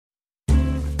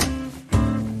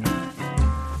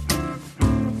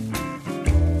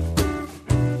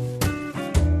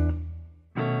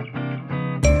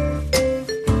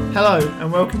Hello,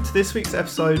 and welcome to this week's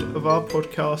episode of our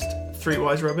podcast, Three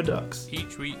Wise Rubber Ducks.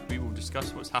 Each week we will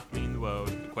discuss what's happening in the world,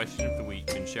 the question of the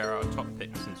week, and share our top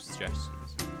picks and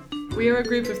suggestions. We are a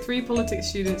group of 3 politics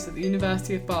students at the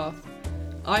University of Bath.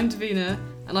 I'm Davina,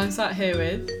 and I'm sat here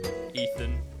with...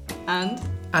 Ethan. And...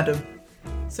 Adam.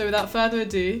 So without further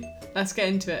ado, let's get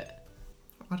into it.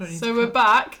 I don't need So we're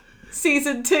back.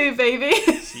 Season 2, baby.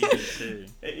 Season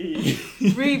 2.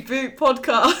 Reboot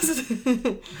podcast.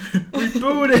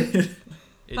 Rebooted.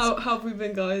 How have we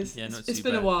been, guys? Yeah, not It's too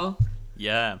been bad. a while.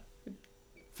 Yeah.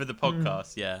 For the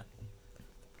podcast, yeah.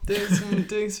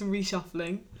 Doing some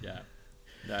reshuffling. Yeah.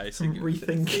 No, it's Some a good...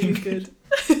 Feeling rethinking.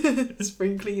 good.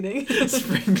 Spring cleaning.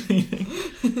 Spring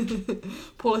cleaning.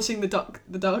 Polishing the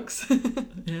ducks.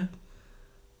 Yeah.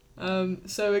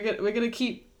 So we're gonna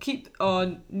keep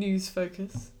our news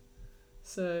focus.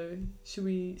 So should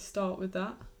we start with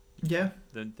that? Yeah.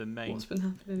 The main... What's been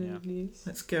happening in the news?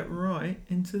 Let's get right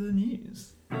into the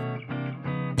news.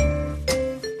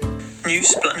 News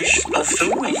splash of the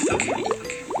week.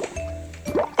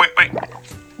 Wait.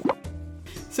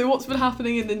 So what's been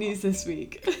happening in the news this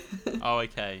week? Oh,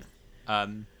 okay.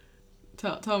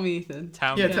 Tell me, Ethan.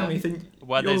 Tell Yeah, me. tell me, Ethan.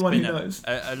 Well, You're there's the one been who knows.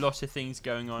 a lot of things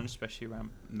going on, especially around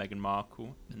Meghan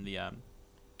Markle and the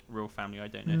royal family. I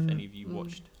don't know if any of you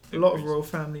watched. A lot of Oprah's- royal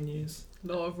family news. A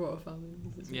lot of royal family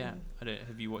news as well. Yeah, I don't.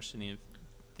 Have you watched any of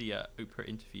the Oprah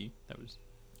interview? That was.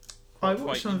 I quite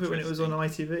watched some of it when it was on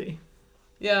interesting. ITV.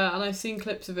 Yeah, and I've seen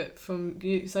clips of it from.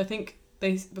 So I think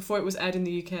before it was aired in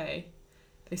the UK,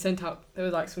 they sent out. There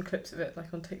were like some clips of it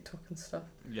like on TikTok and stuff.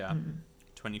 Yeah. Mm.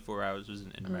 24 Hours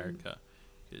wasn't in America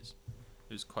because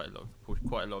there was quite a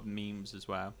lot of memes as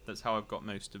well. That's how I've got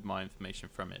most of my information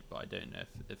from it, but I don't know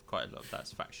if quite a lot of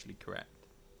that's factually correct.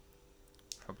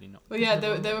 Probably not. Well, yeah,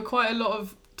 there were quite a lot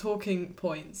of talking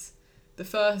points. The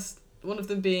first one of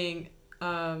them being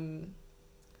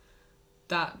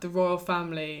that the royal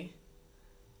family,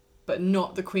 but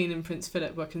not the Queen and Prince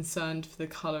Philip, were concerned for the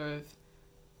colour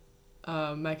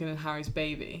of Meghan and Harry's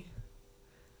baby.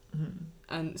 Mm.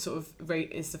 And sort of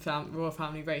is the royal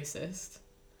family racist.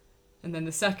 And then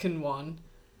the second one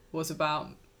was about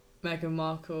Meghan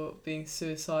Markle being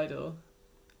suicidal,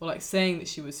 or like saying that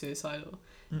she was suicidal,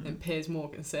 and Piers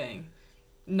Morgan saying,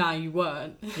 "Nah, you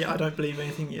weren't." Yeah, I don't believe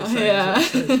anything you're Oh, saying. yeah.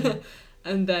 is what it says,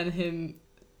 And then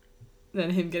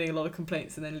him getting a lot of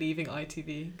complaints and then leaving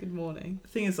ITV. Good morning. The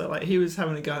thing is that like he was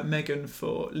having a go at Meghan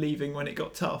for leaving when it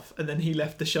got tough, and then he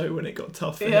left the show when it got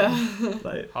tough. For Yeah. him.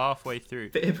 Like Halfway through. a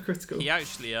bit hypocritical. He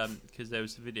actually, because there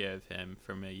was a video of him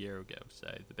from a year ago, so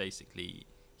that basically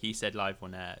he said live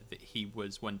on air that he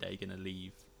was one day going to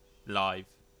leave live.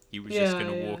 He was just going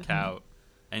to walk out,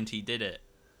 and he did it.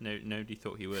 Nobody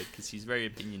thought he would, because he's very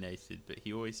opinionated, but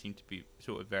he always seemed to be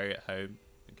sort of very at home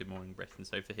at Good Morning Britain.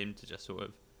 So for him to just sort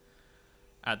of,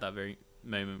 at that very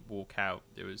moment, walk out,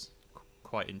 it was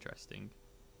quite interesting.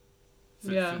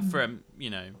 For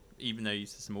even though he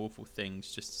said some awful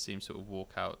things, just to see him sort of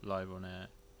walk out live on air,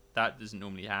 that doesn't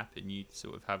normally happen. You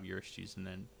sort of have your issues and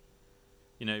then,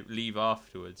 leave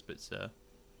afterwards. But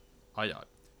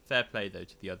fair play though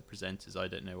to the other presenters. I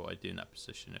don't know what I'd do in that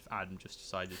position if Adam just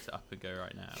decided to up and go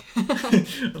right now.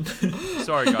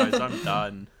 Sorry guys, I'm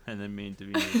done. And then me and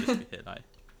Davina would just be here like,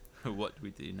 what do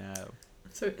we do now?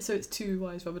 So it's 2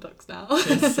 wise rubber ducks now.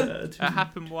 It's, It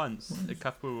happened once, a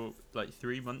couple,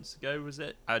 3 months ago, was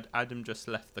it? Adam just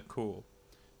left the call.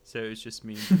 So it was just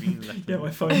me and Davina left. Yeah, my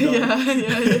phone died.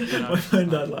 yeah. My phone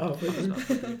died like I halfway was through. like,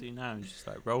 what do we do now? And just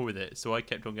roll with it. So I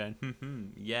kept on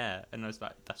going, yeah. And I was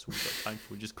like, that's all we've got time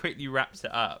for. Just quickly wraps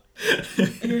it up.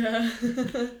 Yeah.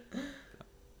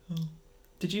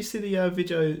 Did you see the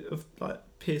video of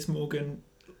Piers Morgan?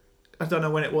 I don't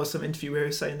know when it was, some interview where he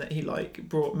was saying that he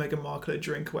brought Meghan Markle a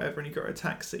drink or whatever, and he got her a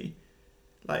taxi,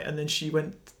 and then she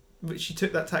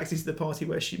took that taxi to the party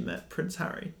where she met Prince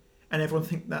Harry, and everyone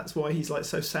think that's why he's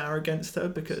so sour against her,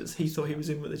 because he thought he was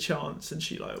in with a chance and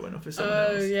she went off with someone else.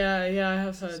 Oh yeah, I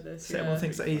have heard this. So everyone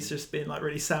thinks that he's just being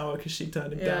really sour because she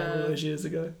turned him down all those years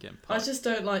ago. I just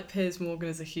don't like Piers Morgan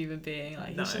as a human being.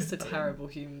 He's just a No. terrible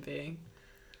human being.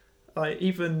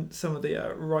 Even some of the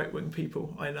right-wing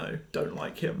people I know don't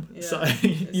like him. Yeah, So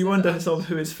it's you wonder his sort of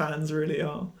who his fans really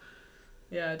are.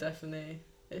 Yeah, definitely.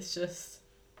 It's just...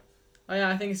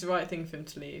 I think it's the right thing for him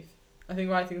to leave. I think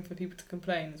the right thing for people to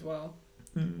complain as well.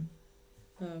 Mm.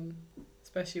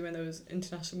 Especially when there was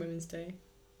International Women's Day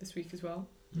this week as well.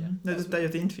 Yeah. No, the day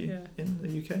of the interview Yeah. in the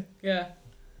UK. Yeah.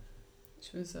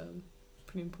 Which was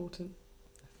pretty important.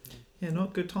 Yeah, not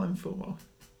a good time for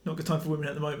women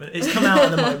at the moment. It's come out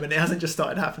at the moment. It hasn't just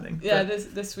started happening. Yeah,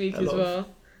 but this week a as lot of- well.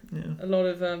 yeah. A lot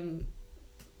of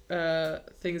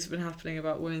things have been happening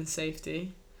about women's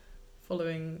safety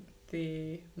following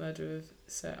the murder of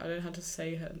I don't know how to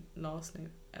say her last name.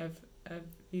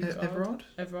 Everard?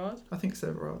 Everard? I think it's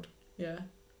Everard. Yeah.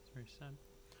 It's very sad.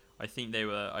 I think they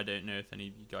were. I don't know if any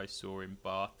of you guys saw in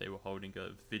Bath. They were holding a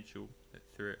vigil at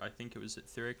 3. I think it was at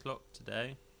 3:00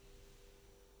 today.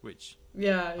 Which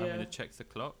Yeah, I'm yeah. going to check the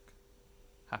clock.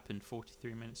 Happened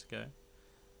 43 minutes ago.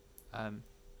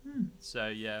 So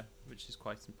yeah, which is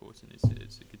quite important.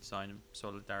 It's a good sign of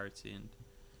solidarity and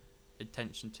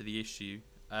attention to the issue.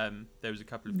 There was a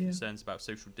couple of concerns about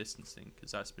social distancing,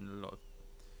 because that's been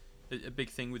a big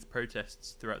thing with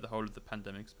protests throughout the whole of the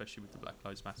pandemic, especially with the Black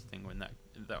Lives Matter thing when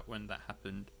that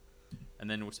happened, and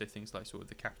then also things like sort of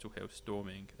the Capitol Hill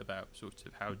storming, about sort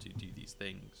of how to do these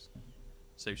things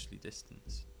socially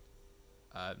distance.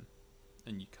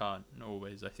 And you can't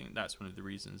always. I think that's one of the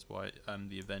reasons why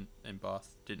the event in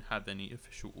Bath didn't have any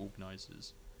official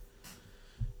organisers,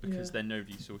 because then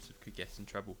nobody sort of could get in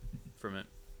trouble from it.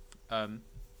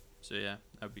 So yeah,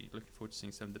 I'll be looking forward to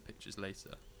seeing some of the pictures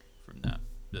later from that.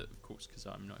 But of course, because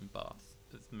I'm not in Bath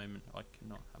at the moment, I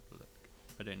cannot have a look.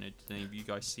 I don't know, did any of you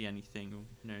guys see anything or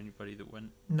know anybody that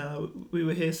went? No, we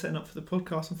were here setting up for the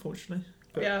podcast, unfortunately.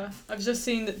 But Yeah, I've just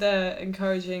seen that they're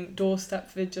encouraging doorstep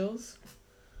vigils.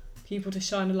 People to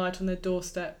shine a light on their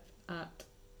doorstep at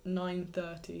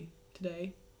 9:30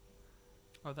 today.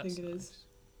 Oh, I that's think it nice. is.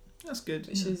 that's good.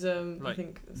 Which is, I Like-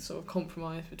 think, sort of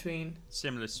compromise between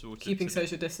Similar sort of keeping to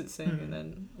social distancing Mm. and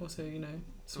then also, like the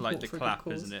support for a good clap,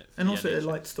 cause. isn't it? And for also the it NHS?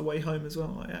 lights the way home as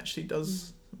well. It actually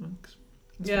does.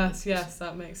 Yes,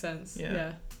 that makes sense. Yeah.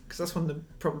 Yeah. Because that's one of the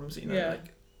problems, Yeah.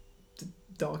 like the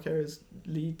dark areas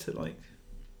lead to like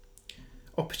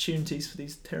opportunities for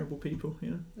these terrible people,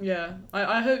 Yeah,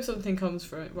 I hope something comes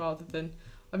from it rather than.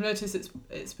 I've noticed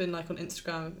it's been like on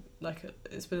Instagram, like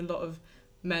it's been a lot of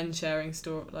men sharing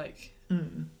things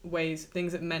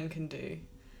that men can do.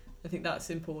 I think that's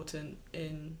important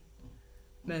in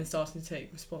men starting to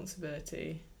take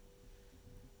responsibility.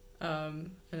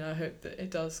 And I hope that it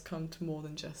does come to more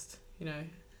than just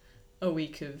a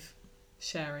week of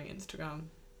sharing Instagram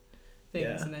things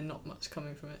Yeah. and then not much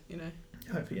coming from it.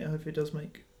 Hopefully it does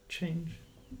make change.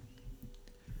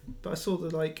 But I saw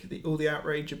all the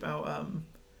outrage about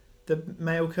the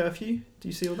male curfew. Do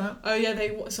you see all that? Oh yeah, the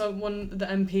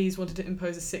MPs wanted to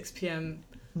impose a 6 p.m.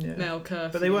 Yeah. male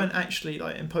curfew. But they weren't actually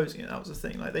imposing it. That was the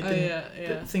thing. They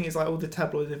didn't. The thing is, all the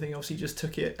tabloids and everything obviously just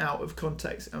took it out of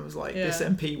context and was like, this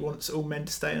MP wants all men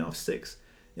to stay in after 6.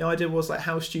 The idea was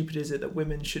how stupid is it that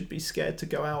women should be scared to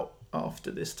go out after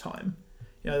this time?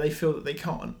 They feel that they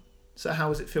can't. So how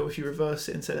does it feel if you reverse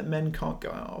it and say that men can't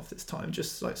go out after this time?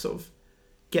 Just sort of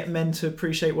get men to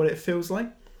appreciate what it feels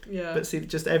like. Yeah. But see,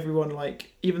 just everyone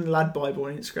even the Lad Bible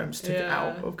on Instagram just took it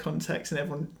out of context and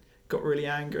everyone got really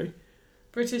angry.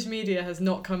 British media has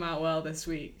not come out well this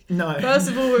week. No. First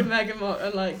of all, with Meghan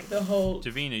Markle and the whole.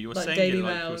 Davina, you're like saying Daily it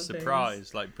Mail you're and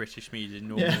surprised, like British media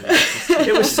normally. Yeah.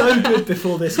 It was so good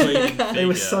before this week. They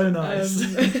were so nice.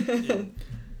 Yeah.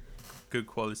 Good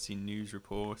quality news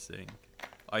reporting.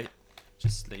 I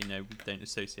just let you know, we don't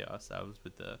associate ourselves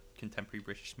with the contemporary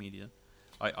British media.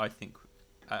 I think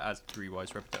as 3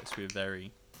 wise rubber ducks, we're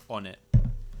very on it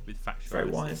with factuality. Very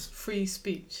wise. Free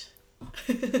speech.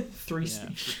 3 Yeah.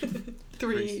 speech.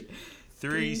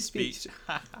 Three speech.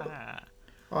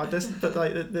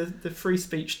 The free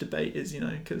speech debate is,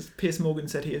 because Piers Morgan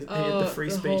said he had the free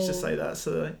speech to say that.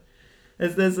 So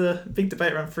there's a big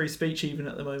debate around free speech even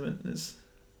at the moment. There's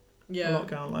a lot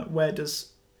going on. Where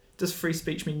does free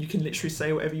speech mean you can literally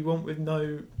say whatever you want with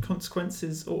no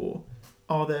consequences, or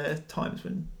are there times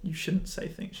when you shouldn't say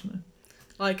things?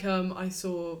 I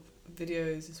saw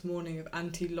videos this morning of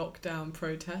anti-lockdown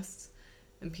protests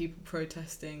and people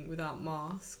protesting without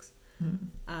masks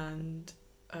and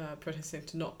protesting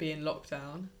to not be in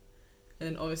lockdown. And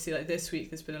then obviously this week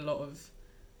there's been a lot of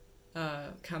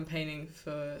campaigning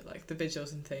for the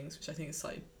vigils and things, which I think is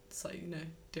slightly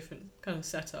different kind of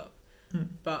setup.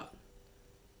 But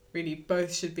really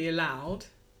both should be allowed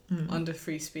under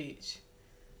free speech.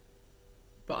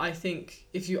 But I think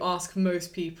if you ask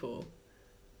most people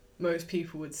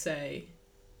would say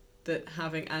that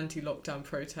having anti-lockdown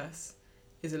protests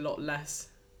is a lot less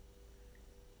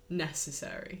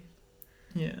necessary.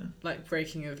 Yeah.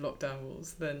 Breaking of lockdown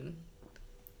rules than...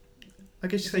 I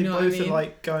guess you say both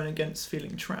are going against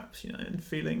feeling trapped, and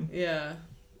feeling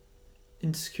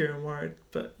insecure and worried.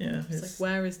 But yeah, it's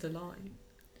where is the line?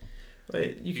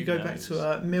 You could go back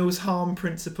to Mill's harm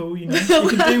principle. You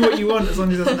can do what you want as long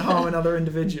as it doesn't harm another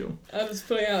individual. I was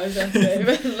pulling out his essay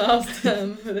about last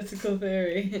political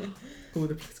theory. All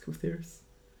the political theorists.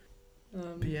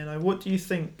 But what do you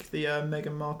think the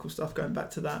Meghan Markle stuff, going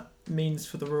back to that, means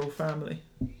for the royal family?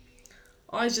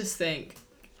 I just think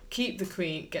keep the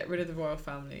Queen, get rid of the royal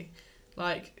family.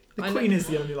 Like The Queen is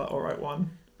the only like alright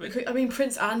one. I mean,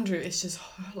 Prince Andrew is just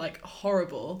like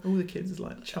horrible. All the kids is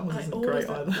like Charles Like, isn't all great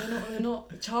of them, either. they're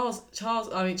not. Charles.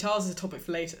 I mean, Charles is a topic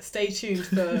for later. Stay tuned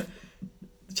for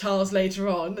Charles later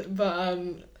on.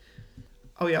 But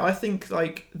Oh yeah, I think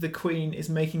like the Queen is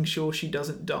making sure she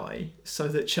doesn't die so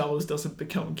that Charles doesn't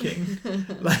become king.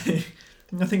 Like,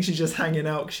 I think she's just hanging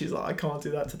out 'cause she's like, I can't do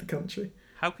that to the country.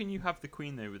 How can you have the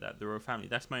Queen though without the royal family?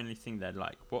 That's my only thing there.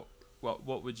 Like, what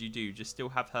would you do? Just still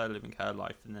have her living her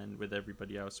life, and then with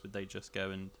everybody else, would they just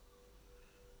go and?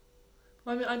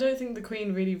 I mean, I don't think the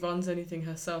Queen really runs anything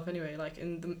herself anyway. Like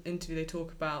in the interview, they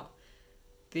talk about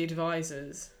the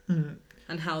advisors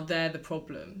and how they're the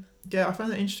problem. Yeah, I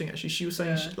found that interesting actually. She was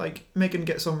saying like Meghan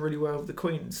gets on really well with the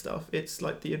Queen and stuff. It's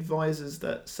like the advisors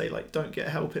that say like don't get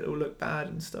help, it'll look bad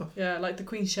and stuff. Yeah, like the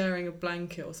Queen sharing a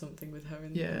blanket or something with her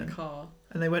in the car.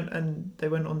 And they went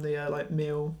on the like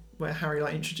meal where Harry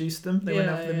like introduced them. They went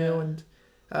out for the meal and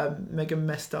Meghan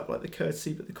messed up like the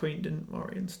courtesy, but the Queen didn't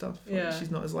worry and stuff. Like, she's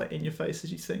not as like in your face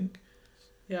as you think.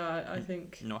 Yeah, I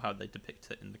think. Not how they depict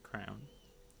it in The Crown.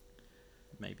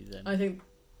 Maybe then. I think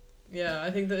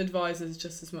the advisors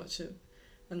just as much,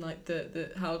 and like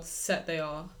the how set they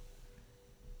are.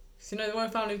 Because the royal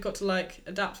family have got to like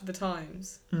adapt to the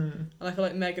times, and I feel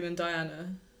like Meghan and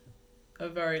Diana are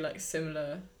very like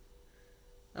similar.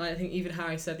 And I think even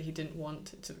Harry said that he didn't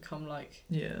want it to become like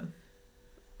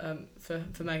for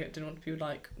Meghan it didn't want to be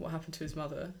like what happened to his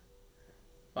mother.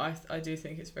 But I do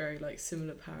think it's very like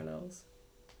similar parallels.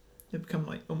 They become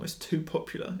like almost too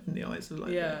popular in the eyes of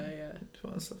like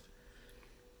other stuff.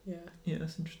 Yeah,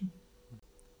 that's interesting.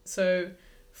 So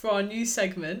for our new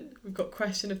segment, we've got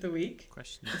question of the week.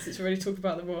 Since we already talked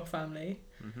about the royal family,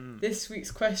 this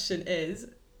week's question is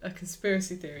a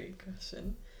conspiracy theory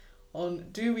question on: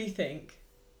 do we think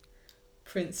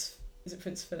Prince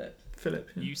Philip? Philip.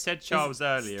 Yeah. You said Charles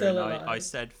earlier, and I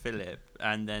said Philip,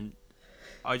 and then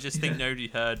I just think nobody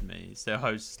heard me, so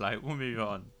I was just like, we'll move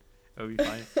on. It'll be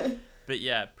fine. But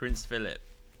yeah, Prince Philip.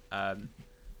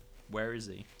 Where is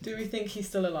he? Do we think he's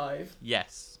still alive?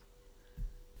 Yes.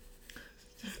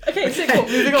 Okay, so cool.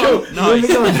 Moving on. Nice.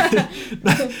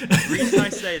 The reason I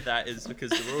say that is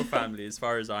because the royal family, as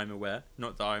far as I'm aware,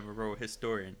 not that I'm a royal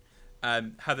historian,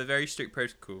 have a very strict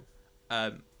protocol.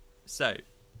 So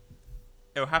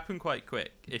it'll happen quite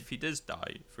quick. If he does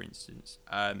die, for instance,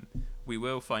 we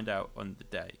will find out on the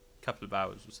day, a couple of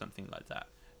hours or something like that.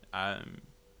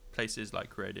 Places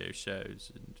like radio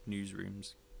shows and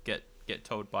newsrooms get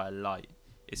told by a light.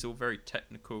 It's all very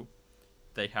technical.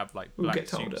 They have like black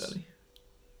suits. We'll get told early.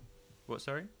 What,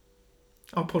 sorry?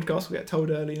 Our podcast will get told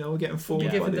early. We'll get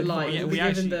informed by the light. Yeah, we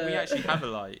actually have a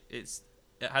light. It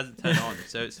hasn't turned on,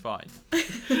 so it's fine.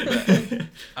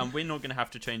 And we're not going to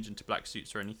have to change into black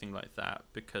suits or anything like that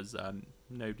because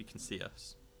nobody can see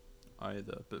us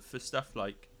either. But for stuff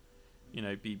like,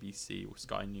 BBC or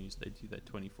Sky News, they do their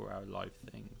 24-hour live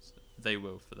things. They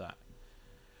will for that.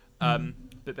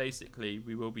 But basically,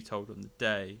 we will be told on the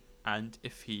day, and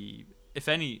if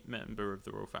any member of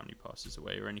the royal family passes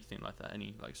away or anything like that,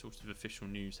 any like sort of official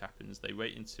news happens, they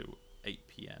wait until 8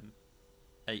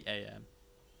 a.m.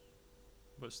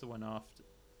 What's the one after?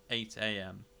 8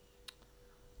 a.m.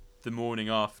 the morning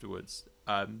afterwards,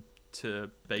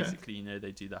 to basically,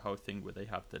 they do that whole thing where they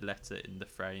have the letter in the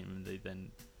frame and they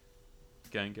then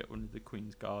go and get one of the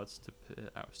Queen's guards to put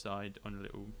it outside on a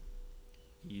little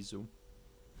easel.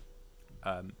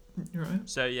 Right.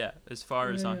 So yeah, as far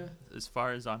as I'm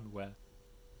aware,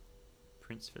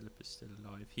 Prince Philip is still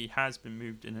alive. He has been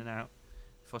moved in and out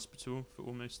of hospital for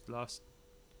almost the last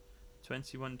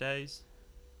 21 days,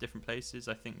 different places.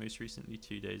 I think most recently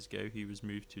 2 days ago he was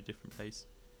moved to a different place.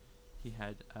 He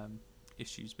had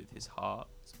issues with his heart,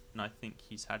 and I think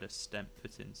he's had a stent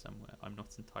put in somewhere. I'm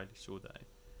not entirely sure though.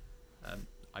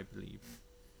 I believe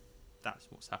that's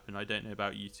what's happened. I don't know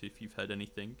about you two if you've heard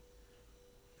anything.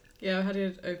 Yeah, I had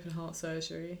an open heart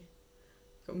surgery.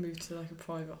 Got moved to like a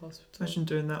private hospital. Imagine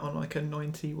doing that on like a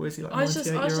 90. What is he like? I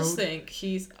 98-year-old? just think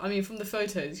he's. I mean, from the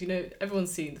photos,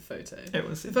 everyone's seen the photo.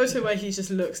 Everyone's seen the photo where he just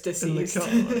looks deceased.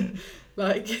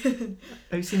 Like. Have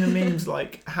you seen the memes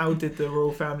like how did the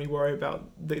royal family worry about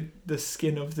the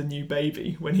skin of the new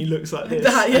baby when he looks like this?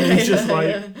 And he's just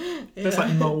that's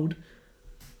like mould.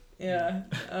 Yeah.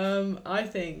 I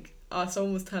think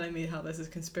someone was telling me how there's a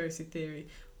conspiracy theory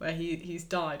where he's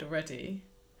died already,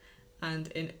 and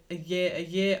in a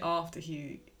year after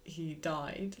he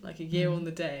died, like a year on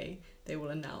the day, they will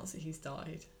announce that he's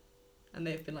died, and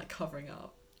they've been like covering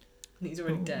up, and he's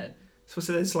already dead. So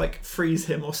there's like freeze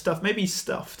him or stuff. Maybe he's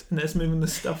stuffed and there's moving the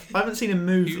stuff. I haven't seen him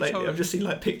move lately. I've just seen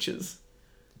like pictures.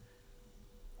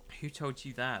 Who told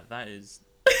you that? That is.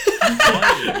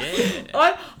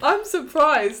 Yeah. I'm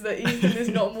surprised that Ethan is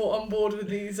not more on board with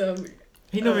these.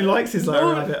 He normally likes his like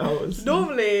rabbit holes.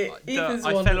 Normally, Ethan's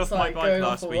I one fell that's off my like bike going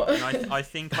last off week, or and I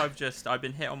think I've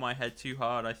been hit on my head too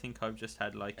hard. I think I've just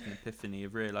had like an epiphany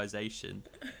of realization.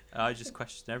 I just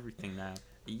question everything now.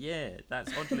 Yeah,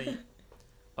 that's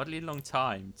oddly long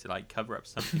time to like cover up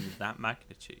something of that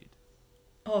magnitude.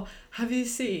 Oh, have you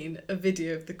seen a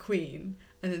video of the Queen?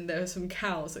 And then there are some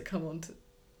cows that come on to,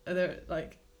 and they're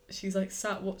like, she's like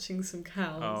sat watching some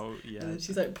cows. Oh yeah. And then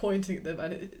she's like pointing at them,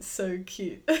 and it's so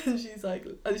cute. And she's like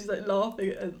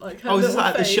laughing and like her Oh, is little this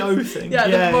like face. the show thing? Yeah,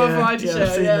 the variety I've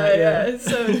show. seen Yeah, that, yeah, it's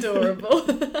so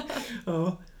adorable.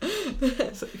 Oh,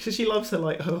 because she loves her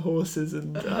horses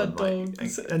and Her like,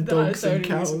 dogs. and That dogs is the and only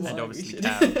reason cows. why And we obviously should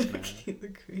cows, man. keep the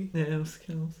Queen. Yeah, also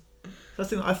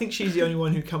cows. I think she's the only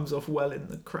one who comes off well in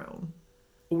The Crown.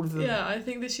 All of them. Yeah, I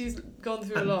think that she's gone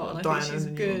through a and, lot, and I Diana's think she's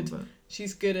the new one, good.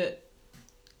 She's good at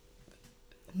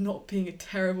not being a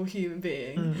terrible human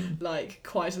being, like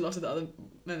quite a lot of the other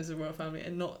members of the royal family,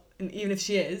 and even if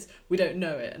she is, we don't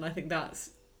know it, and I think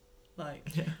that's like,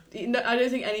 I don't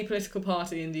think any political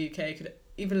party in the UK could,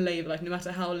 even Labour, like no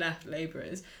matter how left Labour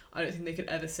is, I don't think they could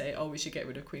ever say, oh, we should get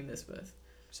rid of Queen Elizabeth.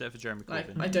 Except for Jeremy Like,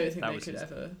 Corbyn. I don't think That they was could his-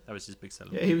 ever. That was his big seller.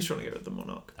 Yeah, he was trying to get rid of the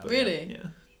monarch. Oh, Really? Yeah.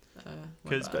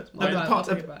 Because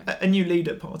A new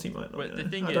leader party might not. But the know.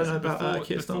 thing I is, don't know about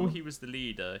Keir before Starmer. he was the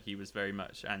leader, he was very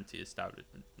much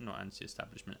anti-establishment, not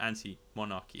anti-establishment,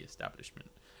 anti-monarchy establishment.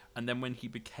 And then when he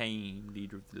became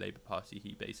leader of the Labour Party,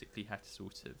 he basically had to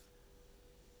sort of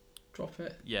Drop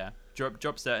it.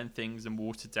 drop certain things and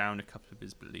water down a couple of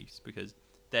his beliefs. Because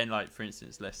then, like for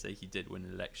instance, let's say he did win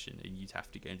an election, and you'd have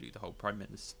to go and do the whole Prime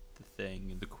Minister thing,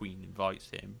 and the Queen invites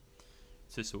him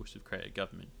to sort of create a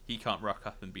government. He can't rock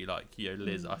up and be like, yo,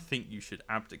 Liz, I think you should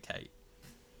abdicate,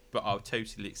 but I'll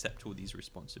totally accept all these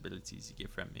responsibilities you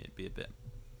give from me. It'd be a bit.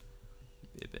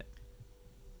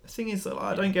 The thing is that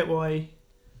I don't get why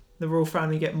the royal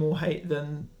family get more hate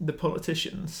than the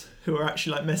politicians who are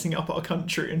actually like messing up our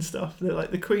country and stuff. They're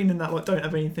like the Queen and that like don't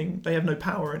have anything. They have no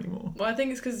power anymore. Well, I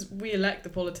think it's because we elect the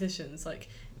politicians. Like,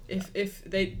 if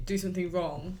they do something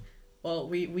wrong, well,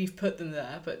 we've put them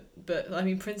there. But I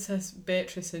mean, Princess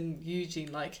Beatrice and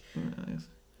Eugene, like. Yes.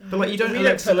 But like you don't we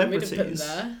elect put them- we didn't celebrities. put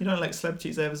them there. You don't elect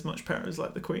celebrities. They have as much power as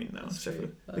like the Queen now. That's So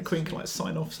true. the That's Queen true. can like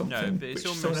sign off something No, but it's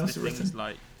which someone almost else the has things written.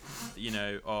 like,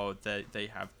 they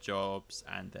have jobs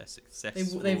and they're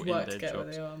successful They've in worked their to get where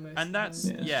jobs. they are most. And that's of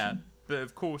the time. Yeah. but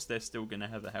of course they're still going to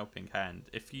have a helping hand.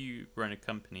 If you run a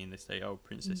company and they say, oh,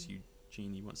 Princess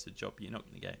Eugenie wants a job, you're not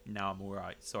going to go, no, I'm all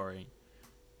right, sorry.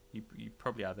 You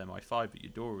probably have MI5 at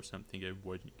your door or something, go,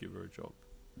 why didn't you give her a job?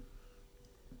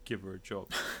 Give her a job.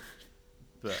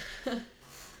 But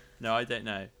no, I don't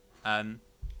know.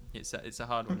 It's a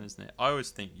hard one, isn't it? I always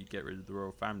think you'd get rid of the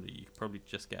royal family, you could probably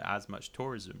just get as much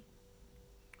tourism.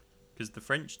 Because the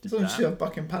French did As long as you that. have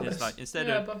Buckingham Palace. It's like instead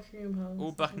yeah, of Buckingham Palace.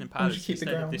 all Buckingham Why don't you Palace, keep the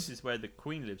instead of grounds? this is where the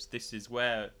Queen lives, this is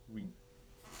where we,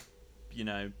 did the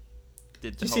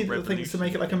Do you whole see the revolution things to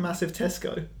make it like a thing. massive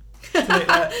Tesco? To make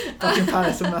like Buckingham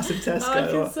Palace a massive Tesco. I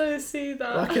can or so see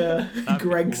that. like a That'd be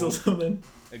Greg's cool. or something.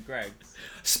 A Greg's.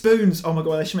 Spoons. Oh my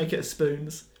god, they should make it as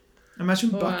spoons.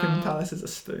 Imagine Wow. Buckingham Palace as a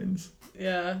spoons.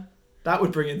 Yeah. That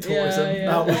would bring in tourism. Yeah.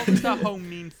 That What would. was that whole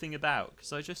meme thing about?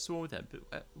 Because I just saw that,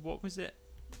 but what was it?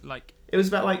 Like, It was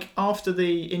about like after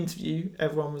the interview,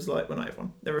 everyone was like, well, not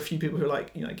everyone. There were a few people who were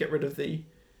like, get rid of the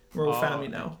royal family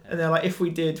now. okay. And they're like, if we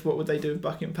did, what would they do with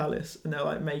Buckingham Palace? And they're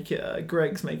like, make it a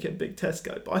Greg's, make it a big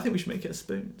Tesco. But I think we should make it a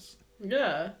spoons.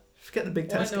 Yeah. Forget the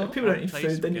big Why Tesco. not? People don't that need place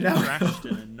food, they would need get alcohol. trashed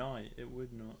in a night. It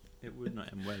would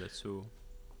not end well at all.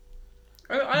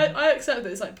 I accept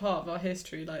that it's like part of our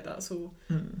history. Like that's all.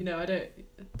 Hmm. I don't.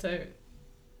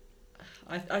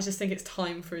 I just think it's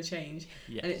time for a change,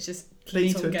 Yeah. and it's just They need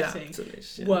keeps to on adapt getting at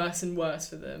least. Yeah. worse and worse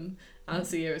for them as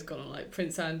the year has gone on. Like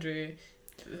Prince Andrew,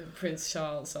 Prince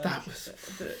Charles. Like, That was-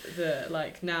 the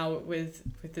like now with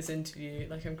this interview.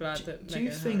 Like I'm glad that do you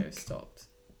Meghan and Harry have think- stopped.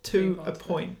 To being a part of it.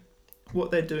 point,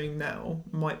 what they're doing now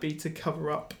might be to cover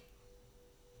up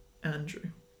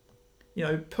Andrew.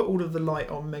 Put all of the light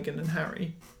on Meghan and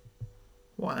Harry,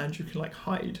 while Andrew can like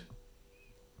hide.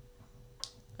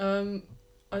 I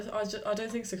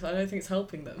don't think so. 'Cause I don't think it's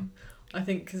helping them. I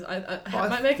think because I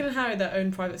Meghan and Harry are their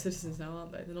own private citizens now,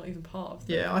 aren't they? They're not even part of.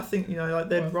 Yeah, I think like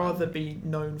they'd royal rather family. be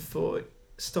known for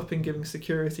stopping giving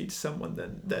security to someone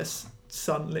than their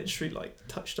son literally like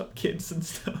touched up kids and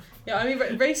stuff. Yeah, I mean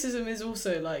racism is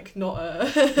also like not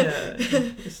a Yeah,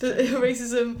 it's the true.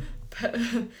 racism,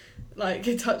 like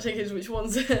touching is which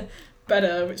one's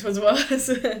better, which one's worse.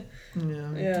 Yeah,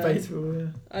 Yeah. debatable. Yeah.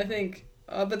 I think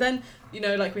But then,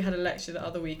 like we had a lecture the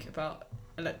other week about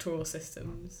electoral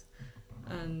systems,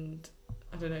 and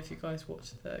I don't know if you guys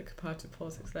watched the comparative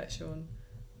politics lecture on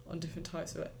different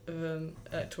types of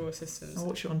electoral systems. I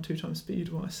watch it on 2 times speed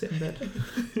while I sit in bed.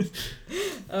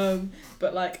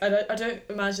 But like I don't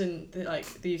imagine that,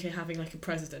 like the UK having like a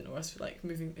president, or us like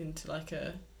moving into like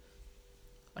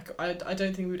I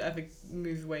don't think we would ever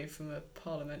move away from a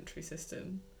parliamentary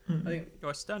system. I think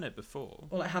I've done it before.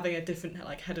 Or like having a different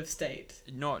like head of state.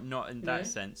 Not in that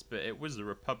sense, but it was a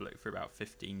republic for about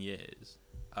 15 years.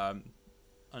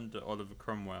 Under Oliver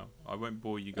Cromwell. I won't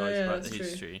bore you guys about the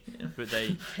history, but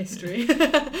they... History. You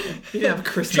didn't have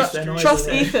Christmas then either. Trust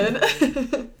Ethan.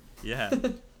 Yeah.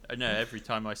 I know, every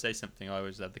time I say something I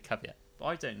always have the caveat. But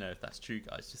I don't know if that's true,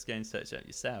 guys. Just go and search it out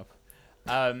yourself.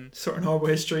 Sort of horrible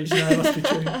histories, it must be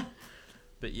true.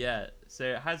 But yeah, so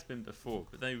it has been before,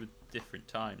 but they were different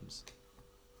times.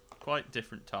 Quite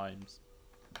different times.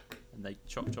 And they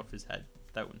chopped off his head.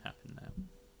 That wouldn't happen now.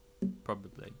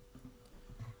 Probably.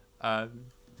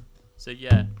 So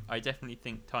yeah, I definitely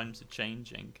think times are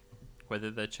changing. Whether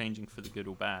they're changing for the good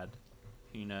or bad,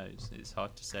 who knows? It's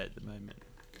hard to say at the moment.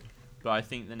 But I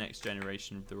think the next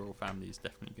generation of the royal family is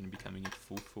definitely going to be coming into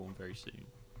full form very soon.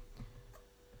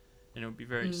 And it'll be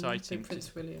very exciting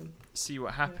Prince William. See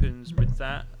what happens with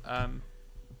that.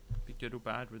 Be good or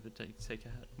bad, whether they take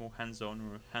a more hands-on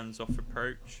or a hands-off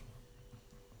approach.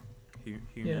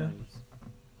 Who knows?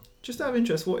 Just out of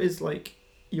interest, what is like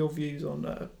your views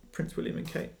on Prince William and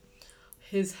Kate?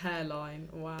 His hairline,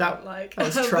 wow. That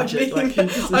was tragic. Like, I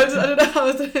don't know how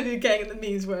you're getting in the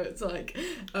memes where it's like,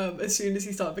 as soon as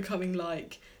he started becoming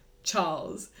like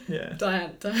Charles,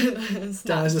 Diana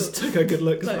just took a good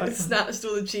look. Like snatched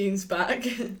all the jeans back.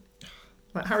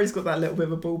 Like Harry's got that little bit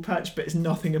of a bald patch, but it's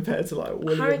nothing compared to like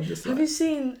William. Harry, have you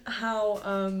seen how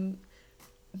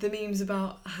the memes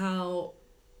about how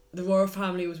the royal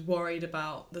family was worried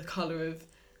about the colour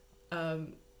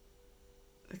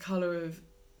of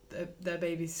their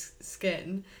baby's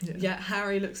skin, yet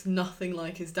Harry looks nothing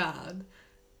like his dad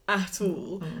at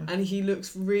all, and he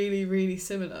looks really, really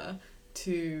similar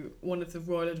to one of the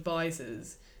royal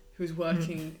advisors who was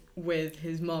working with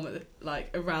his mum at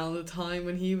around the time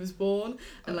when he was born.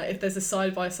 And like if there's a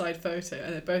side-by-side photo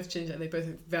and they're both ginger and they both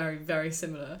look very, very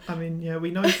similar. I mean, yeah, we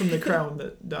know from The Crown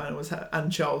that Diana and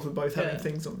Charles were both having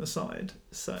things on the side,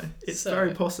 so it's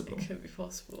very possible. It could be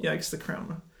possible. Yeah, because The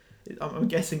Crown, I'm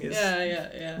guessing is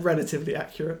relatively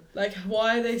accurate. Like,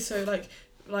 why are they so like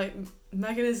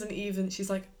Meghan isn't even, she's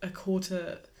like a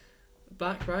quarter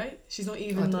black, right? She's not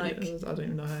even I don't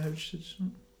even know how she's.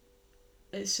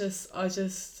 It's just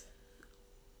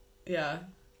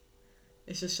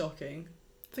it's just shocking.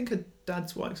 I think her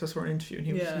dad's white, because I saw an interview and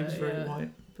he was very white.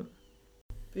 But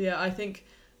yeah, I think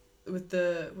with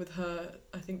her,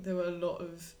 I think there were a lot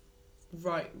of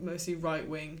mostly right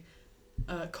wing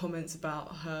comments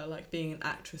about her like being an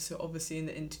actress. So obviously in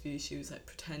the interview she was like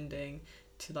pretending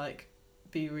to like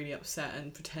be really upset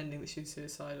and pretending that she was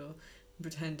suicidal, and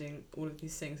pretending all of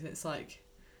these things, and it's like,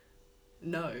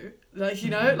 no, like,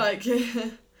 you know, like no,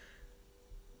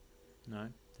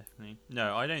 definitely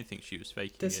no. I don't think she was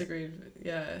faking disagreed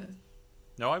it.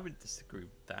 No, I would disagree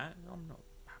with that. I'm not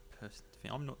that person.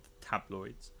 I'm not the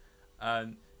tabloids.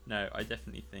 No, I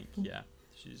definitely think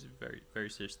she's very, very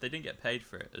serious. They didn't get paid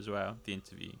for it as well. The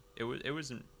interview, it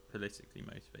wasn't politically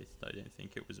motivated. I don't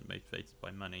think it wasn't motivated by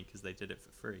money, because they did it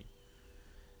for free.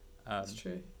 That's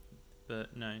true.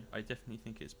 But no, I definitely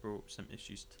think it's brought some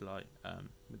issues to light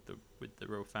with the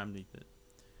royal family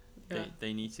that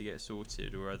they need to get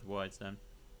sorted, or otherwise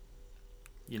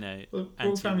you know. Well, the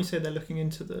royal family say they're looking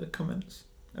into the comments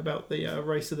about the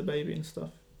race of the baby and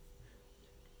stuff,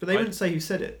 but they wouldn't say who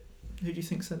said it. Who do you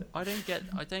think said it? I don't get.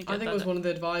 I think it was one of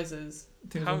the advisors.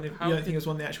 You don't think it was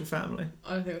one of the actual family?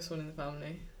 I don't think it was one in the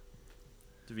family.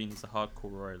 Davina's a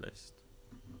hardcore royalist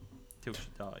till she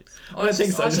dies. I don't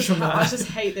think so. I just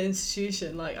hate the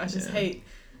institution. Like, I just hate.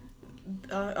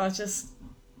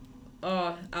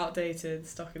 Outdated,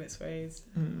 stuck in its ways.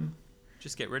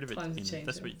 Just get rid of it.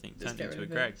 That's what you think. Turn it into a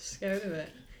Greg. Just get rid of it.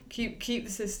 Keep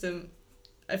the system,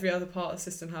 every other part of the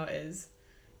system how it is.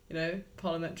 You know,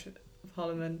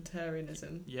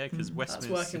 parliamentarianism. Yeah, because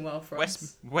Westminster. That's working well for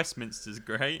us. Westminster's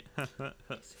great.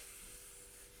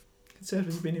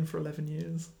 Conservatives have been in for 11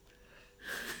 years.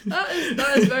 That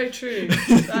is very true.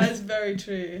 That is very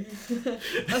true.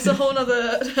 That's a whole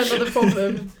another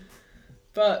problem.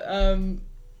 But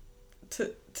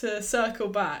to circle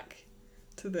back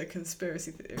to the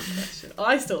conspiracy theory question,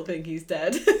 I still think he's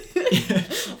dead.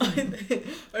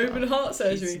 Open heart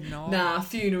surgery. Nah,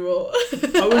 funeral.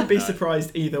 I wouldn't be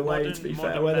surprised either way, to be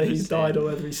fair, whether he's died or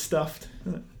whether he's stuffed.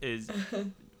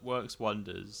 works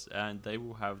wonders, and they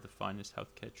will have the finest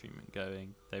healthcare treatment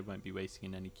going. They won't be waiting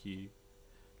in any queue,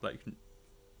 like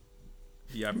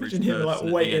the average Imagine him person like at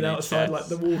the waiting outside NHS. like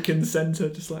the walk-in centre,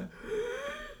 just like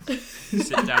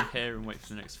Sit down here and wait for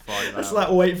the next 5 hours. it's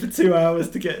like wait for 2 hours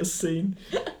to get a scene.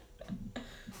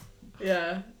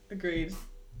 Yeah, agreed.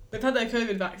 They've had their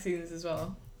COVID vaccines as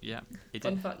well. Yeah.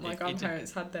 Fun fact: my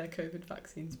grandparents had their COVID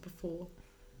vaccines before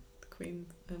the Queen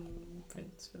and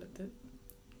Prince Philip did.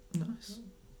 Nice.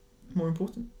 More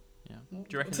important. Yeah. More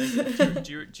Do you reckon?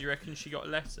 Do you reckon she got a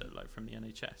letter like from the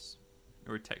NHS,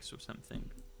 or a text or something,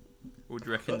 or do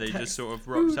you reckon Got they text. just sort of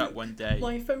rocked up one day?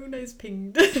 My phone is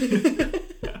pinged.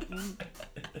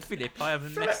 Philip, I have a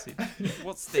message.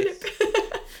 What's this?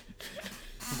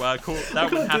 Well, cool.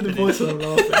 That wouldn't I can't do happen. the voice when I'm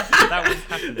laughing. That wouldn't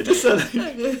happen. in- Just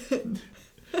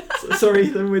sorry,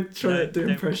 Ethan, we're trying No, to do don't-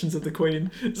 impressions of the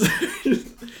Queen.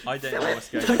 I don't know what's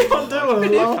going I on. can't do it when I'm I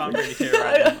laughing. can't really hear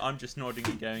Adam. I'm just nodding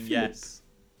and going, yes.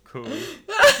 Cool.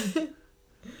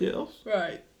 Eels.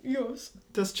 Right, yours.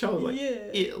 Does Charles like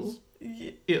Yeah. eels?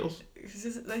 Yeah. Eels.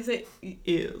 They say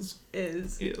Eels.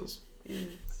 is. Eels.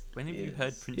 When have you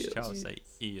heard Prince Ears. Charles say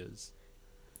ears?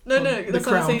 No, On no, the that's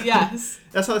how I say crown. yes.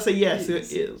 That's how I say yes.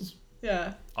 Eels. Eels.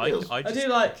 Yeah. Ears. I I just, do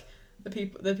like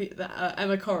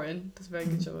Emma Corrin does a very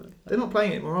good job of it. They're not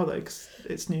playing it anymore, are they? Because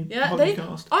it's new. Yeah, hotly they-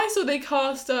 cast. I saw they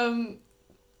cast the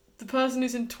person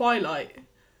who's in Twilight.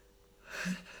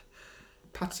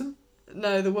 Patterson.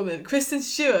 No, the woman, Kristen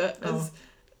Stewart, Oh.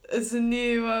 as the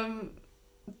new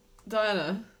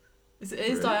Diana. It is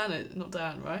Really? Diana, not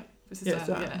Diane, right? This is Yeah, it's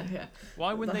Diana. Diana. Yeah.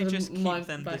 why wouldn't I they had a just keep mind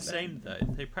them the back then. same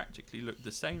though? They practically look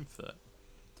the same for.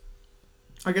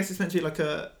 I guess it's meant to be like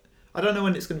a. I don't know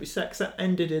when it's going to be set. 'Cause that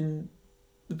ended in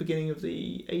the beginning of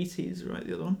the 80s, right?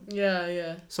 The other one. Yeah,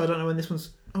 yeah. So I don't know when this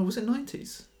one's. Oh, was it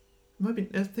 90s? It might be.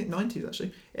 I think 90s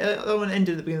actually. Yeah, that one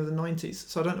ended at the beginning of the 90s.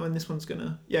 So I don't know when this one's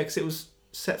gonna. Yeah, because it was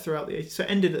set throughout the 80s. So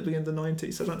it ended at the beginning of the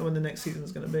 90s. So I don't know when the next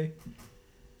season's gonna be.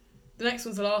 The next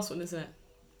one's the last one, isn't it?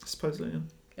 Supposedly, yeah.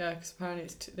 Yeah, because apparently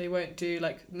they won't do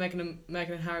like Meghan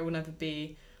and Harry will never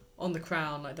be on the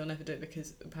crown. Like they'll never do it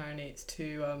because apparently it's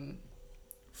too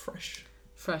Fresh.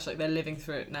 fresh. Like they're living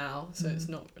through it now, so it's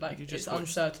not like You it's just watch-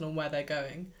 uncertain on where they're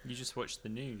going. You just watch the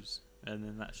news, and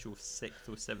then that's your 6th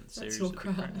or 7th series your of The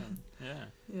crown. Crown. Yeah.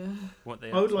 Yeah. What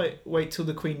they. I would up to. like wait till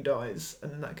the Queen dies,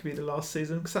 and then that could be the last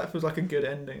season because that feels like a good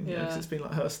ending. Yeah. Because Yeah. it's been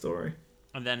like her story.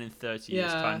 And then in 30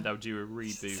 years' Yeah. time, they'll do a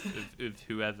reboot of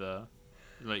whoever.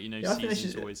 Like, Yeah, I think they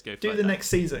seasons should always go for Do like the that. next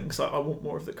season because I want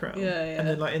more of the Crown. Yeah, yeah. And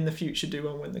then like in the future, do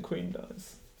one when the Queen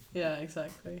dies. Yeah,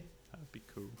 exactly. That would be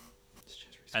cool.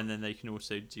 And then they can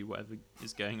also do whatever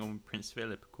is going on with Prince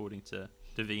Philip, according to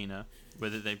Davina,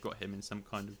 whether they've got him in some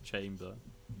kind of chamber.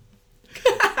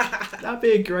 That'd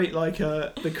be a great like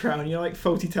the Crown, you know, like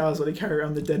Faulty Towers where they carry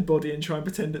around the dead body and try and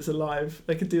pretend it's alive.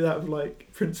 They could do that with like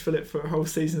Prince Philip for a whole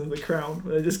season of The Crown,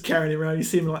 where they're just carrying him around. You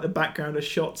see him in, like the background of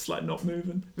shots, like not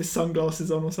moving, with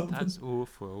sunglasses on or something. That's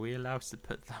awful. Are we allowed to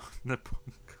put that on the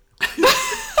book?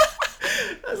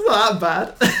 That's not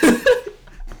that bad.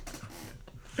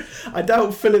 I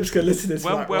doubt Philip's gonna listen to this.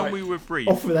 When, like, when right, we were briefed,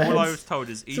 off with their all I heads. was told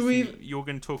is, So Ethan, you're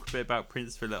going to talk a bit about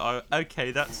Prince Philip.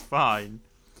 Okay, that's fine.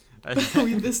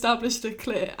 We've established a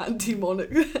clear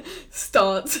anti-monarch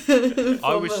stance.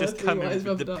 I was just coming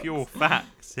with the pure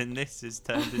facts, and this is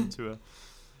turned into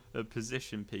a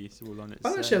position piece all on its I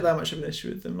don't actually have that much of an issue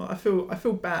with them. Like I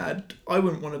feel bad. I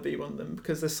wouldn't want to be one of them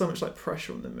because there's so much like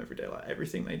pressure on them every day, like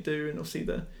everything they do, and obviously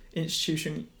the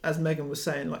institution, as Megan was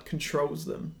saying, like controls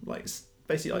them, like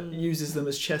basically like uses them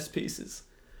as chess pieces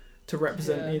to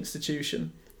represent the Yeah.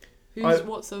 institution.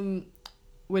 What's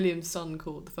William's son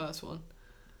called, the first one?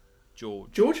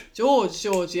 George.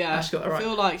 George, yeah. Ash got that right. I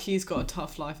feel like he's got a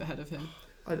tough life ahead of him.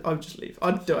 I would just leave.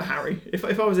 I'd do a Harry. If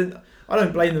I was in, I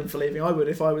don't blame them for leaving. I would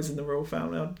if I was in the royal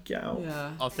family. I'd get out.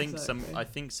 Yeah. I think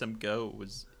exactly. some girl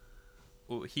was,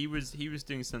 well, he was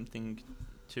doing something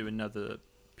to another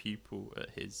pupil at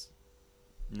his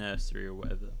nursery or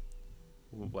whatever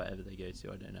they go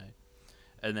to, I don't know.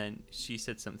 And then she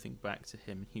said something back to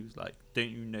him, and he was like, "Don't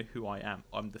you know who I am?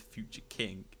 I'm the future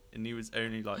king." And he was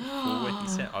only like 4 when he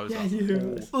said, "I was Yeah, like,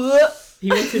 you oh. He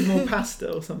wanted more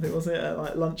pasta or something, wasn't it? At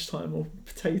like lunchtime or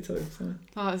potatoes. So.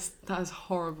 That is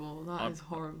horrible. That I'm- is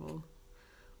horrible.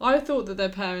 I thought that their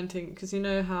parenting, because you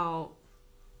know how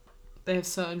they have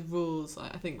certain rules.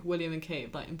 Like, I think William and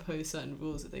Kate like impose certain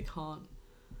rules that they can't.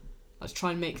 Like try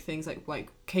and make things like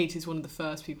Kate is one of the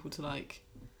first people to like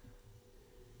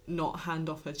not hand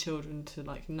off her children to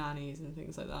like nannies and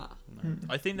things like that. No.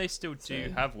 I think they still do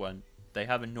So- have one. They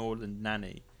have a Norland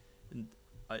nanny. And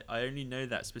I only know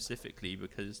that specifically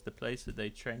because the place that they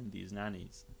train these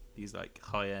nannies, these like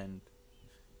high-end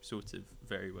sort of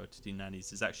very well-to-do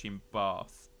nannies is actually in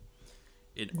Bath,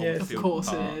 in Yeah, Of Oldfield course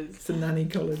Park. it is. It's a nanny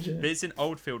college. But Yeah. it's in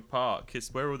Oldfield Park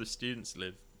because where all the students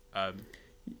live.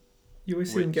 You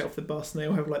always see them Which- get off the bus and they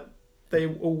all have like they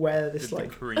all wear this the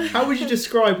like. cream. How would you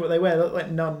describe what they wear? They look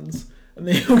like nuns, and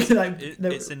they all get like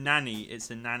It's a nanny. It's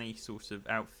a nanny sort of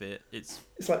outfit. It's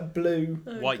it's like blue.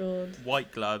 Oh White- god.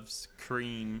 white gloves,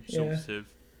 cream Yeah. sort of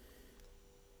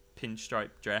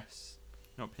pinstripe dress.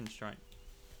 Not pinstripe.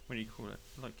 What do you call it?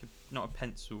 Like not a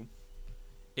pencil.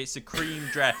 It's a cream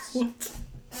dress What?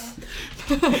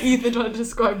 Ethan trying to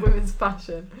describe women's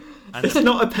fashion. and It's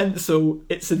not a pencil.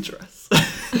 It's a dress.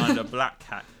 and a black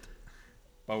hat,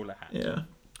 bowler hat. Yeah.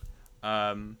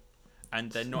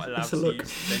 And they're not allowed It's a to look.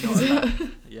 use. They're not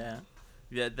allowed,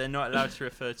 yeah. They're not allowed to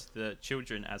refer to the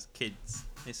children as kids.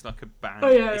 It's like a ban. Oh,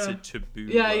 yeah, it's yeah. a taboo.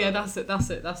 Yeah, word.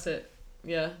 that's it.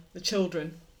 Yeah, the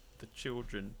children. The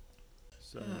children.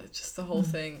 So Just the whole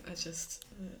thing. I just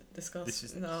disgusting. This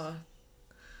is- Nah.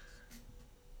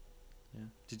 yeah.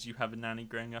 Did you have a nanny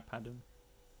growing up, Adam?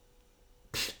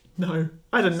 No,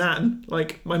 I had a nan,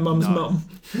 like my mum's No. mum,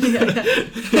 yeah,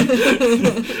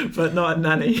 but not a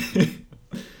nanny.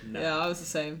 No. yeah, I was the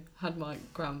same. Had my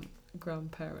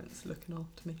grandparents looking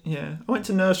after me. Yeah, I went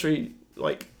to nursery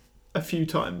like a few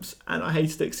times, and I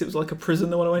hated it because it was like a prison.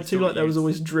 The one I went You to, thought like there you- was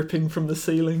always dripping from the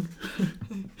ceiling.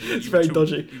 It's You were very too-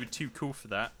 dodgy. You were too cool for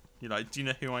that. You're like, do you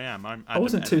know who I am? I'm. I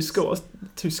wasn't Adam too Ellis." school. I was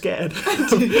too scared of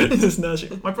this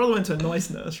nursery. My brother went to a nice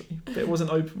nursery, but it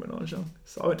wasn't open when I was young,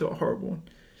 so I went to a horrible one.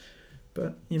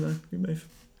 But you know, we move.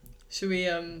 Should we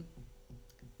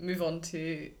move on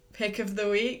to pick of the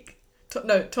week?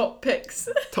 Top picks.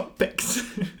 Top picks,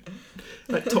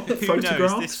 like top Who photographs.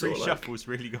 knows? This or, like- reshuffle's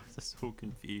really got us all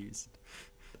confused.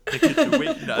 Because the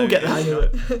window, We'll get the hang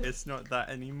of it. It's not that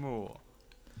anymore.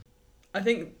 I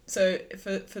think so.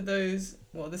 For those,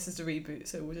 well, this is the reboot,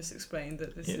 so we'll just explain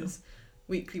that this Yeah. is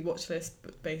weekly watch list,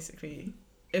 but basically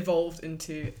evolved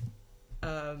into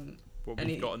What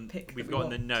Any we've got on, pick we've that we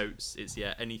got in the want. notes is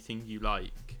anything you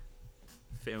like.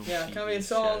 Film. yeah, can be a TV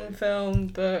song, show. film,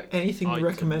 book, Anything you Item,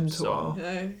 recommend to song. you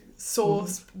our know,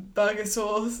 sauce, burger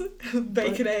sauce,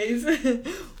 baconaise,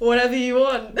 whatever you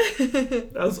want.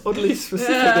 that was oddly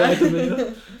specific. Yeah.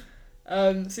 Adam,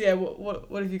 yeah. So yeah,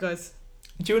 what have you guys?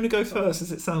 Do you want to go first,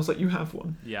 as it sounds like you have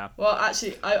one? Yeah. Well,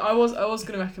 actually, I was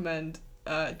gonna recommend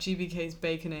GBK's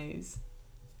baconaise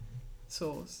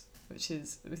sauce, which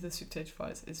is with the sweet potato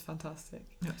fries, is fantastic.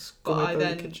 Yes. But Gourmet I Burger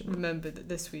then Kitchen. remembered that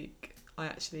this week I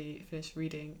actually finished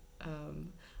reading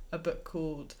a book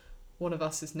called One of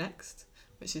Us is Next,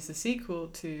 which is the sequel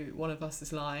to One of Us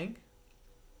is Lying.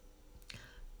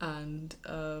 And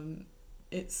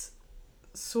it's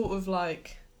sort of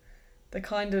like the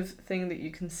kind of thing that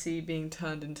you can see being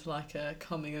turned into like a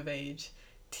coming of age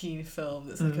teen film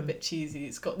that's like a bit cheesy.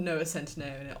 It's got Noah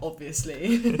Centineo in it,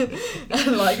 obviously.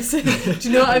 And like, so, do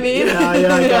you know what I mean? Yeah, I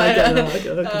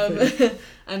get that. completely.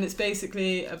 And it's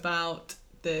basically about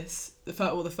this. The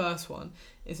first one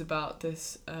is about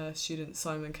this student,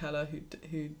 Simon Keller,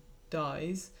 who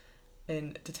dies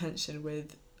in detention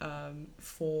with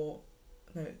four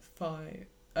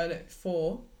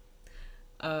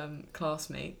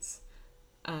classmates,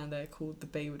 and they're called the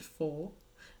Baywood Four,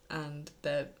 and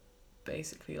they're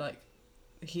basically like,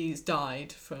 he's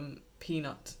died from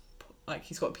peanut, like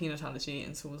he's got a peanut allergy,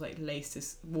 and someone's like laced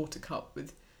his water cup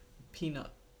with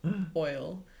peanut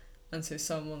oil, and so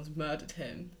someone's murdered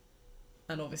him,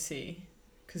 and obviously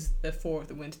because there are four of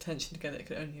them in detention together, it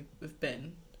could only have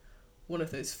been one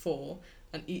of those four,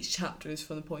 and each chapter is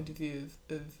from the point of view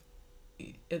of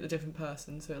a different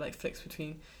person, so it like flicks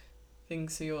between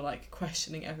things, so you're like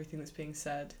questioning everything that's being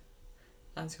said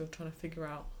as you're trying to figure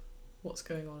out what's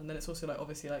going on. And then it's also like,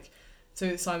 obviously, like,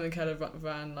 so Simon Keller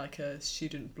ran like a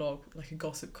student blog, like a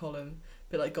gossip column,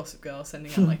 a bit like Gossip Girl,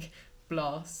 sending out like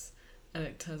blasts, and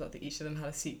it turns out that each of them had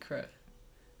a secret.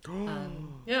 And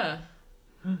yeah,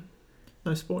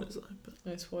 No spoilers though. But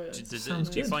no spoilers. Do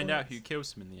Sounds you good. find out who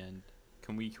kills him in the end?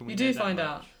 Can we You know do that find much?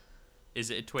 out. Is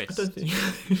it a I twist? don't think.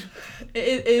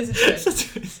 It is a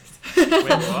twist. Wait,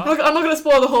 I'm what? not going to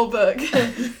spoil the whole book,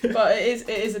 but it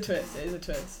is a twist. It is a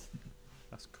twist.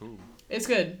 That's cool. It's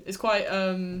good. It's quite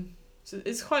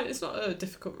it's not a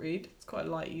difficult read. It's quite a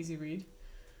light, easy read.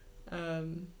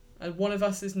 And One of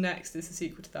Us is Next is the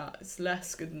sequel to that. It's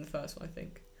less good than the first one, I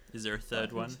think. Is there a third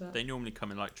think one? so. They normally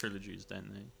come in like trilogies,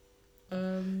 don't they?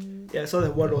 Yeah, it's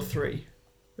either one or three.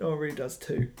 No one really does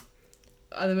two.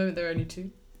 At the moment, there are only two,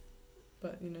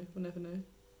 but you know, we'll never know.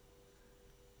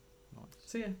 Nice.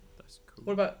 So yeah, That's cool.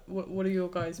 what about what are your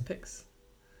guys' picks?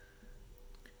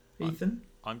 Ethan.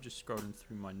 I'm just scrolling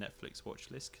through my Netflix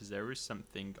watch list because there is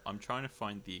something I'm trying to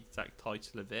find the exact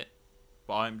title of it,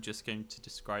 but I'm just going to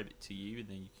describe it to you, and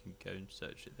then you can go and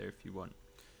search it there if you want.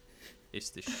 It's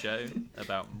this show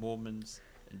about Mormons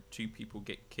and 2 people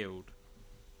get killed.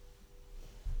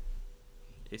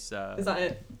 It's Is that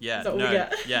it? yeah, Is that all we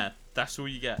get? yeah, that's all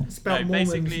you get. It's about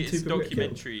Mormons basically and it's a 2 people get killed.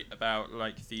 documentary about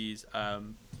like these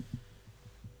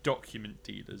document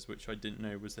dealers, which I didn't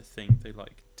know was a thing. They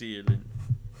like deal in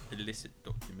illicit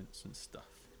documents and stuff,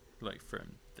 like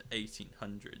from the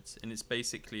 1800s, and it's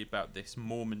basically about this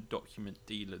Mormon document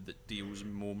dealer that deals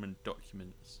in Mormon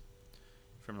documents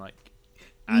from like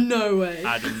No way.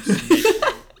 Adam Smith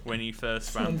when he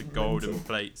first found the Sounds golden mental.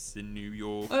 plates in New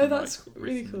York. Oh, and, that's like,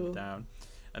 really written them cool. down.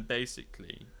 And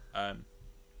basically,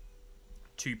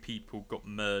 2 people got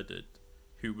murdered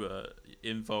who were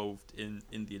involved in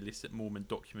the illicit Mormon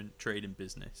document trading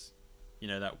business. You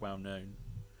know, that well-known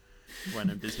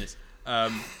business.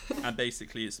 And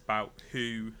basically it's about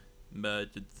who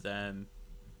murdered them,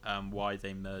 why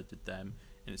they murdered them,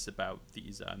 and it's about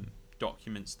these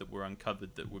documents that were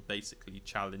uncovered that would basically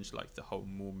challenge like the whole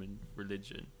Mormon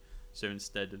religion. So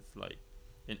instead of like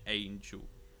an angel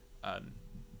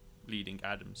leading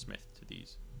Adam Smith to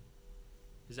these,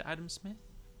 is it Adam Smith?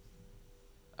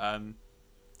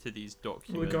 To these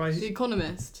documents. Well, the The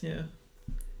Economist. Yeah.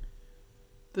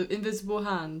 The Invisible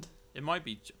Hand. It might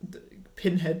be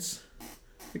Pinheads.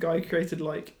 The guy who created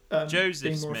like Joseph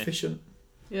being more Smith. efficient.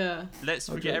 Yeah. Let's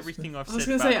Oh, forget Joseph everything I've I was said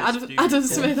going to about say this dude Adam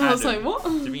called Smith. I was like, Adam. what?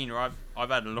 Davina, I've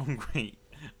had a long week.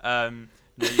 No,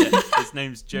 yeah, his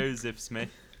name's Joseph Smith.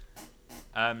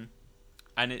 And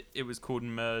it was called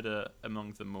Murder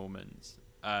Among the Mormons.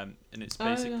 And it's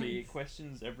basically nice. it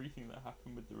questions everything that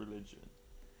happened with the religion.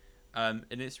 And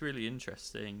it's really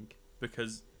interesting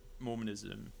because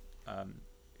Mormonism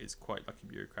is quite like a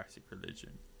bureaucratic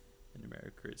religion in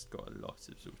America. It's got a lot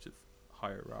of sort of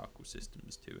hierarchical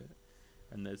systems to it,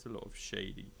 and there's a lot of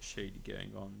shady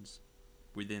going ons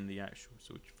within the actual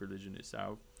sort of religion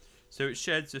itself. So it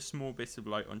sheds a small bit of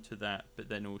light onto that, but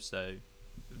then also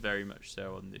very much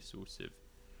so on this sort of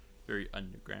very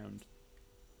underground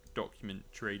document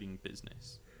trading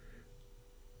business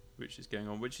which is going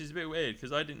on, which is a bit weird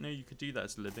because I didn't know you could do that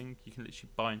as a living. You can literally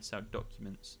buy and sell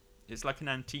documents. It's like an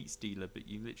antiques dealer, but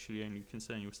you literally only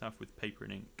concern yourself with paper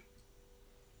and ink.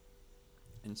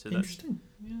 And so Interesting.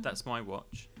 that's my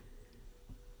watch.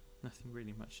 Nothing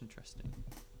really much interesting.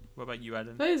 What about you,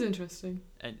 Adam? That is interesting.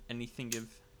 Anything of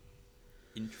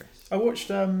interest? I watched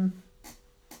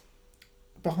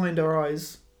Behind Our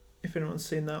Eyes. If anyone's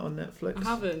seen that on Netflix. I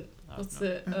haven't. I've What's not.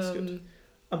 it? That's good.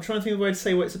 I'm trying to think of a way to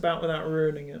say what it's about without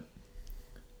ruining it.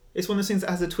 It's one of those things that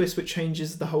has a twist which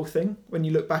changes the whole thing when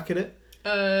you look back at it.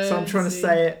 So I'm trying to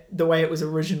say it the way it was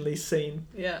originally seen,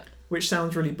 Yeah. which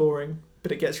sounds really boring,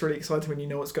 but it gets really exciting when you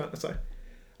know what's going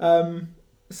on.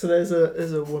 So there's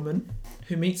a woman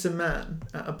who meets a man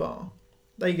at a bar.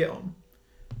 They get on.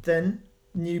 Then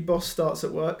new boss starts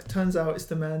at work. Turns out it's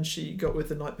the man she got with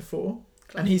the night before,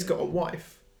 and he's got a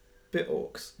wife. Bit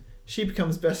orcs. She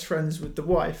becomes best friends with the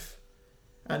wife,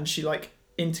 and she like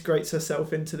integrates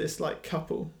herself into this like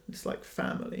couple, this like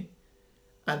family,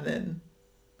 and then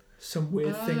some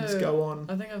weird things go on.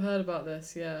 I think I've heard about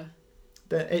this. Yeah.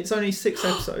 Then it's only 6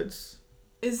 episodes.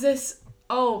 Is this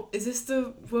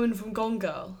the woman from Gone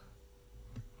Girl?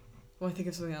 Or I think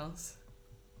of something else.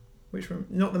 Which one?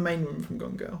 Not the main woman from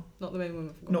Gone Girl. Not the main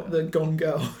woman from Gone Not Girl. the Gone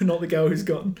Girl. Not the girl who's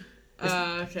gone.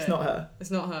 Okay. It's not her. It's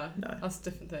not her. No. That's a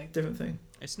different thing. Different thing.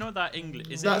 It's not that English.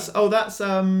 Is That's it? that's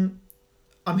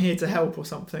I'm Here to Help or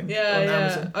something. Yeah, on yeah.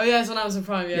 Amazon. Oh yeah, it's on Amazon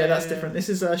Prime. Yeah, That's different. This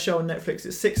is a show on Netflix.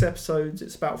 It's 6 episodes.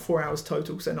 It's about 4 hours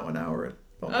total because they're not an hour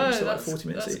long. Oh, so like that's 40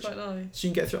 minutes that's each. quite nice. So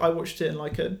you can get through. I watched it in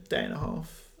like a day and a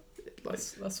half. Like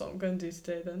That's what I'm going to do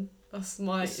today then. That's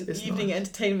my It's evening nice.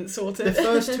 entertainment sorted. the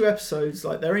first 2 episodes,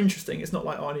 like they're interesting. It's not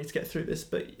like I need to get through this,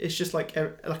 but it's just like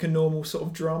a normal sort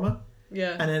of drama.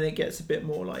 Yeah. And then it gets a bit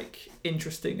more like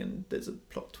interesting, and there's a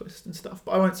plot twist and stuff.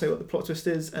 But I won't say what the plot twist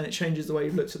is, and it changes the way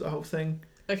you've looked at the whole thing.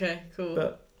 Okay, cool.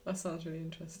 But that sounds really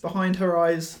interesting. Behind Her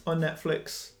Eyes on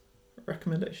Netflix,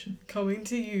 recommendation. Coming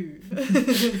to you.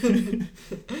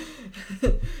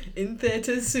 In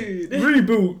theatres soon.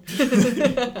 Reboot.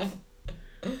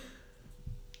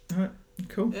 Alright,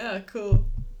 cool. Yeah, cool.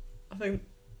 I think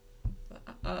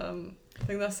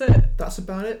that's it. That's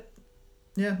about it.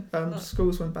 Yeah, No.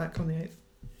 schools went back on the 8th.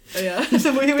 Oh, yeah.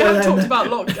 So we haven't talked about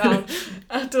lockdown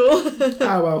at all.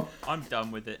 Oh well. I'm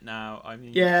done with it now. I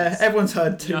mean, Yeah, it's- everyone's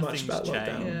heard too much nothing's about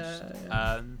lockdown. changed.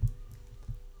 Yeah.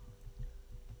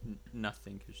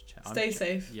 Nothing has changed. Stay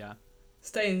safe. Yeah.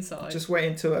 Stay inside. Just wait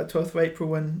until 12th of April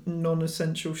when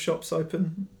non-essential shops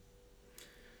open.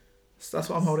 So that's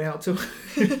what I'm holding out to.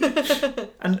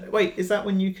 And wait, is that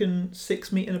when you can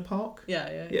 6 meet in a park?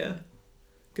 Yeah. Yeah.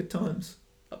 Good times.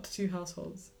 Up to 2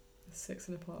 households. 6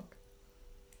 in a park.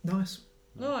 Nice.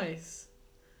 Nice.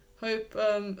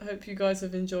 Hope you guys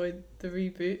have enjoyed the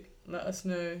reboot. Let us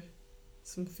know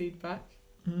some feedback.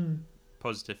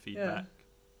 Positive feedback.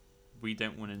 We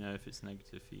don't want to know if it's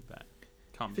negative feedback.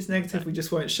 If it's negative, we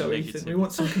just won't show Ethan. We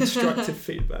want some constructive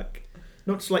feedback.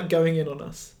 Not just like going in on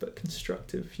us, but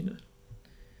constructive, you know.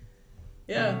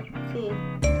 Yeah, cool.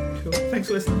 Cool. Thanks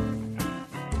for listening.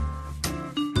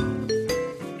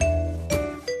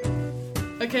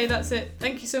 Okay, that's it.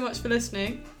 Thank you so much for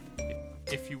listening.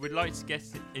 If you would like to get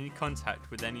in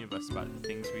contact with any of us about the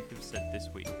things we have said this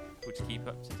week, or to keep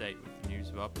up to date with the news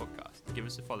of our podcast, give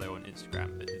us a follow on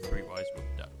Instagram at the Three Wise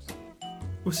Rubber Ducks.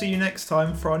 We'll see you next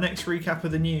time for our next recap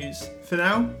of the news. For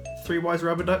now, 3 Wise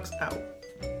Rubber Ducks out.